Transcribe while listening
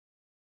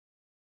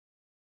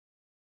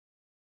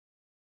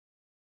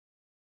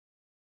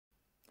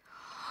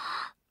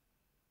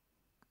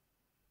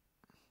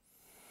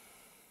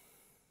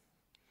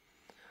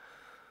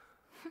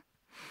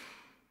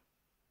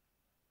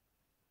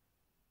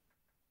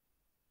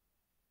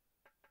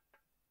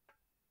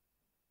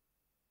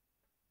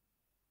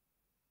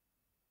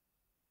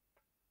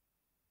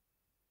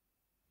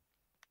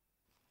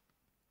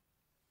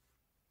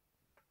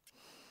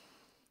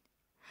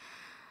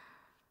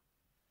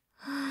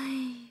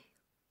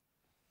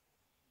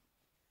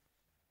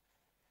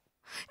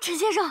陈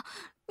先生，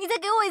你再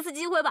给我一次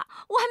机会吧，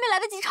我还没来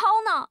得及抄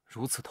呢。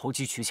如此投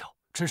机取巧，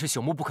真是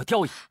朽木不可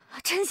雕也。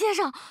陈先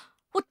生，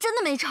我真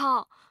的没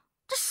抄，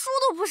这书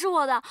都不是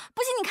我的，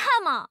不信你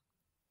看嘛。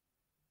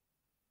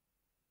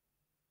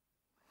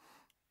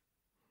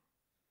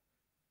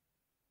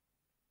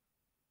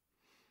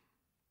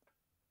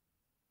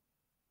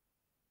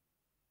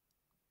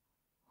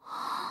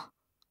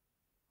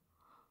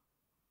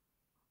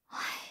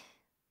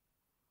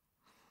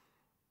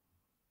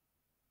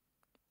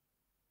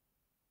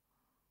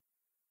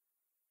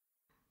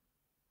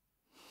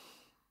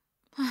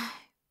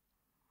唉，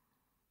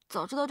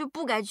早知道就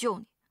不该救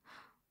你，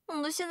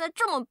弄得现在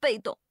这么被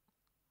动。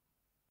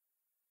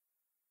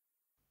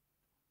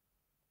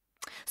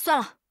算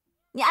了，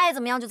你爱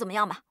怎么样就怎么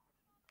样吧，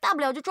大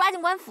不了就抓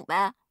进官府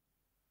呗，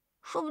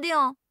说不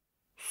定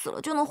死了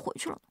就能回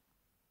去了呢。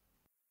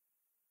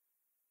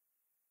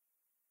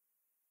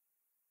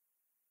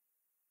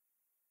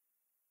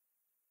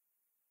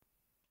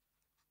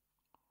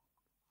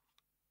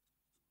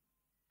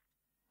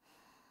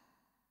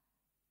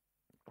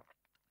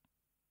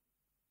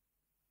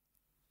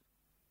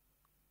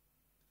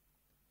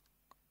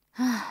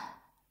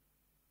唉，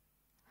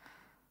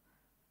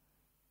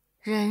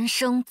人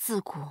生自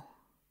古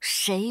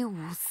谁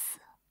无死？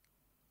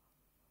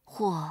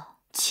或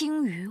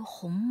轻于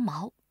鸿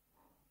毛，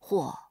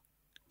或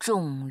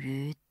重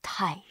于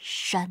泰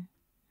山。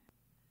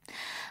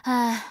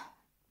唉，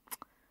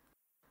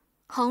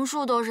横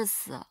竖都是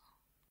死，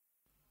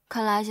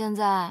看来现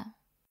在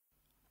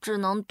只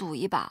能赌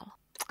一把了。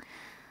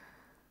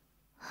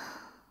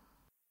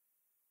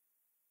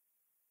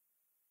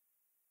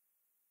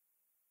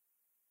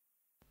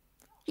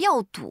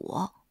要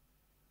赌，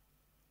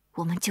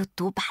我们就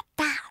赌把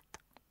大的。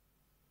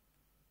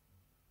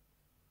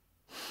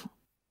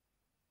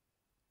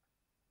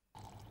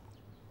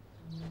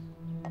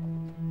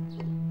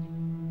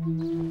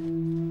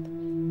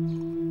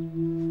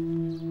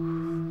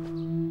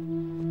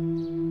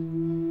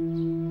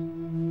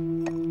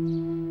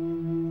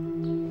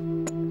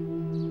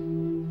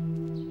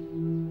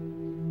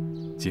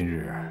今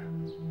日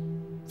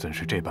怎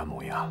是这般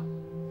模样？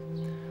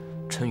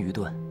臣愚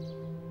钝，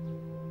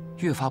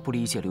越发不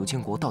理解刘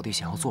金国到底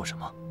想要做什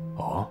么。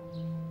哦，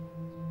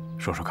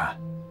说说看。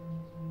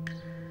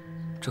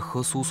这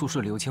何苏苏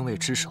是刘精卫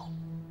之首，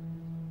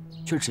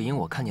却只因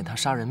我看见他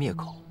杀人灭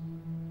口，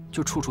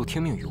就处处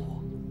听命于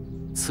我，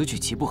此举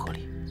极不合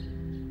理。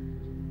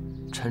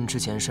臣之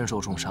前身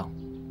受重伤，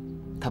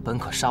他本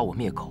可杀我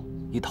灭口，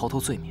以逃脱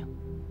罪名，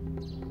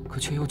可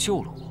却又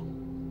救了我，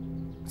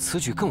此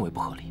举更为不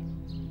合理。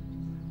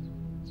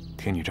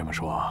听你这么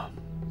说，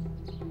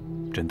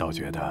朕倒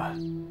觉得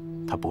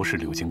他不是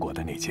刘金国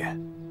的内奸。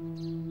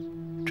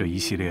这一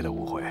系列的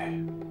误会，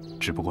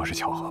只不过是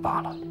巧合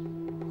罢了。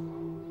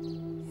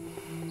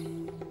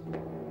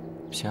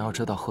想要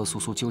知道何苏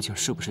苏究竟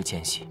是不是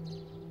奸细，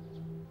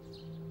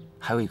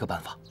还有一个办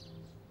法。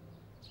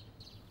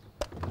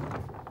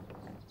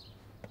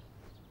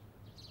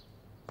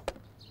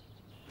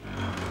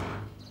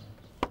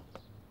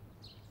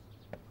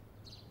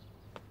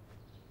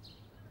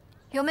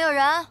有没有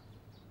人？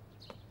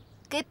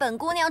给本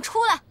姑娘出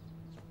来！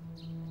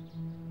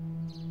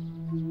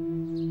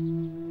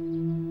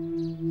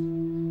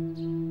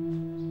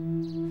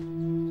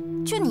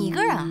就你一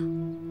个人啊？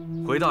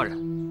回大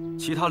人，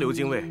其他刘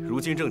精卫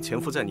如今正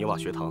潜伏在泥瓦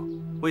学堂，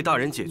为大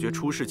人解决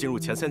出仕进入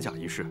前三甲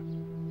一事。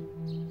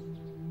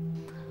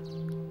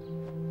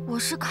我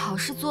是考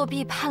试作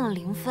弊判了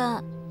0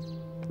分，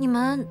你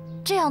们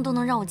这样都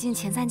能让我进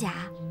前三甲？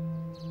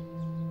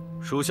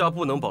属下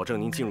不能保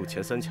证您进入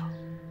前三甲，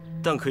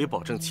但可以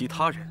保证其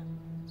他人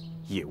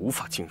也无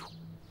法进入。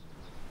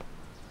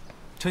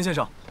陈先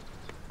生，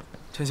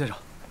陈先生，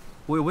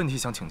我有问题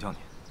想请教您。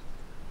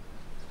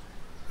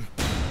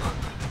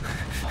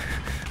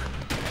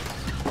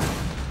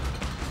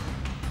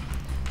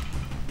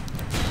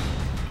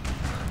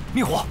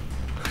灭火！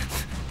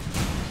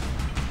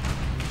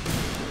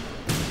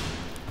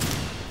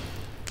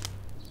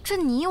这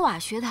泥瓦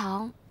学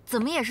堂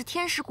怎么也是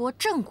天石国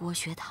镇国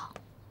学堂？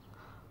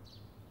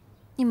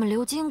你们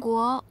刘金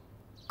国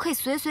可以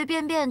随随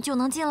便便就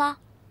能进了？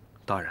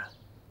大人，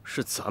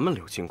是咱们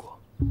刘金国。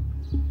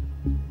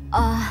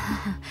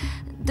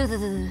对，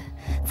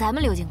咱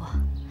们刘金国，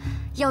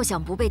要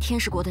想不被天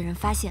石国的人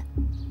发现，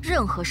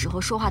任何时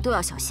候说话都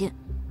要小心。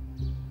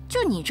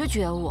就你这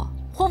觉悟，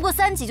活不过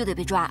3级就得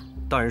被抓。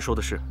大人说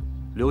的是，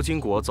刘金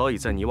国早已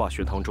在泥瓦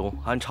学堂中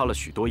安插了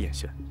许多眼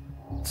线，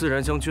自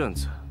然将卷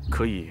子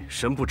可以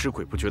神不知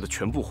鬼不觉的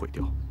全部毁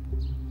掉。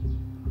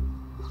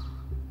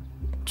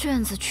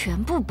卷子全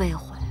部被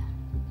毁，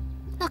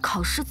那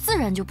考试自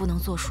然就不能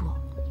作数，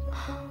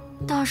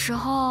到时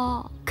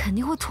候肯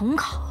定会重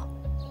考。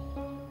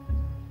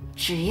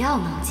只要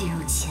能进入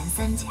前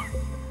3甲，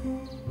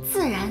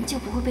自然就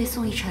不会被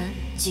宋奕辰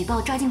举报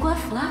抓进官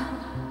府了。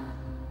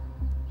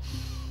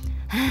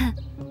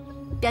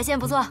表现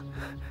不错，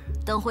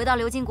等回到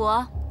刘金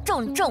国，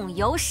重重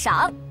有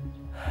赏。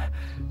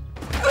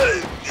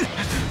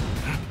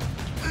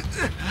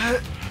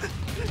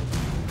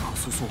何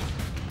苏苏，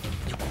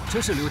你果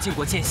真是刘金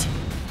国奸细。